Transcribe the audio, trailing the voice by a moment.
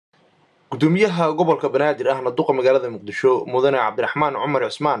gudoomiyaha gobolka Banaadir ahna Duqa Magaalada Muqdisho mudane Cabdiraxmaan Cumar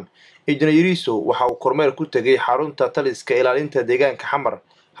Cusmaan injineeriso waxa uu kormeer ku tagay xarunta Taliska Ilaalinta Deegaanka Xamar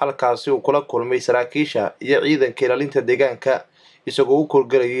halkaas uu kula kulmay saraakiisha iyo ciidanka ilaalinta deegaanka isagoo u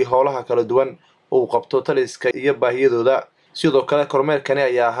korgalay howlaha kala duwan oo qabto taliska iyo baahiyadooda sidoo kale kormeerkani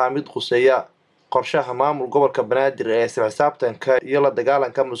ayaa ahaa mid quseeya qorshaha maamul gobolka Banaadir ee xisaabtanka iyo la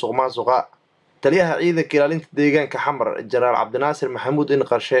dagaalanka musuqmaasuqa taliyaha ciidanka ilaalinta deegaanka Xamar Jaraal Cabdinaasir Maxamuud in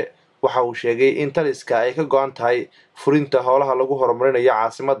qarshe waxa uu sheegay in taliska ay ka go'an tahay fulinta howlaha lagu horumarinayo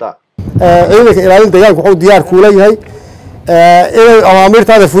caasimadda ciidanka ilaalinta deegaanka wuxuu diyaar ku leeyahay inay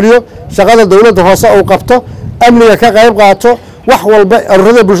awaamirtaada fuliyo shaqada dawladda hoose uu qabto amniga ka qayb qaato wax walba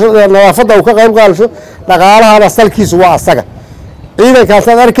ururada bulshada nadaafadda uu ka qayb qaato dhaqaalaha salkiisu waa asaga ciidankaas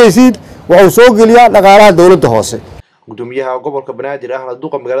aad arkaysid wuxuu soo geliyaa dhaqaalaha dawladda hoose gudoomiyaha gobolka Banaadir ahna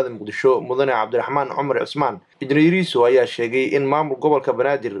Duqa Magaalada Muqdisho mudane Cabdiraxmaan Cumar Cusmaan injineeriso ayaa sheegay in maamul gobolka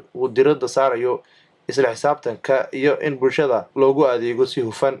Banaadir uu diiradda saarayo isla xisaabtanka iyo in bulshada loogu adeego si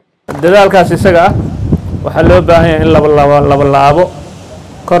hufan dadaalkaas isaga ah waxa loo baahan yahay in laba laabo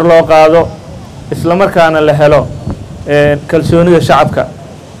kor loo qaado isla markaana la helo kalsoonida shacabka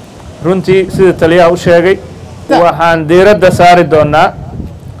runtii sida taliyaha u sheegay waxaan diiradda saari doonaa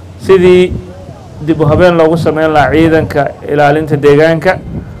sidii dib u habeen loogu sameyn lahaa ciidanka ilaalinta deegaanka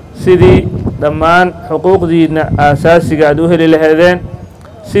sidii dhammaan xuquuqdiina aasaasiga aad u heli lahaydeen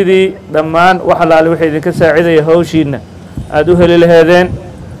sidii dhammaan wax alaale wixii idinka saacidaya hawshiina aad u heli lahaydeen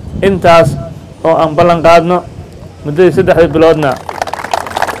intaas oo aan ballan qaadno muddadii 3 biloodna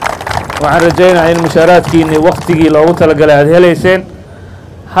waxaan rajaynayaa in mushaaraadkiinii waqtigii loogu talagalay aad helayseen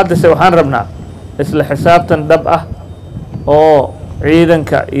haddase waxaan rabnaa isla xisaabtan dhab ah oo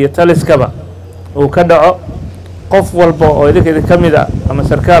ciidanka iyo taliskaba uu ka dhaco qof walba oo idinka ka mid ah ama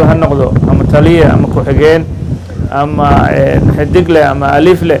sarkaal ha noqdo ama taliye ama ku xigeen ama xidigle ama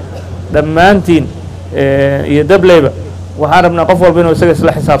alifle dhammaantiin iyo dableyba waxaan rabnaa qof walba inuu isaga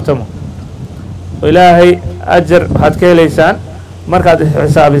isla xisaabtamo ilaahay ajar waxaad ka helaysaan markaad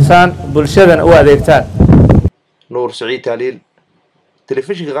xisaabisaan bulshadana u adeegtaan Nuur Saciid Taliil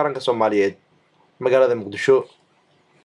telefishinka qaranka Soomaaliyeed magaalada Muqdisho.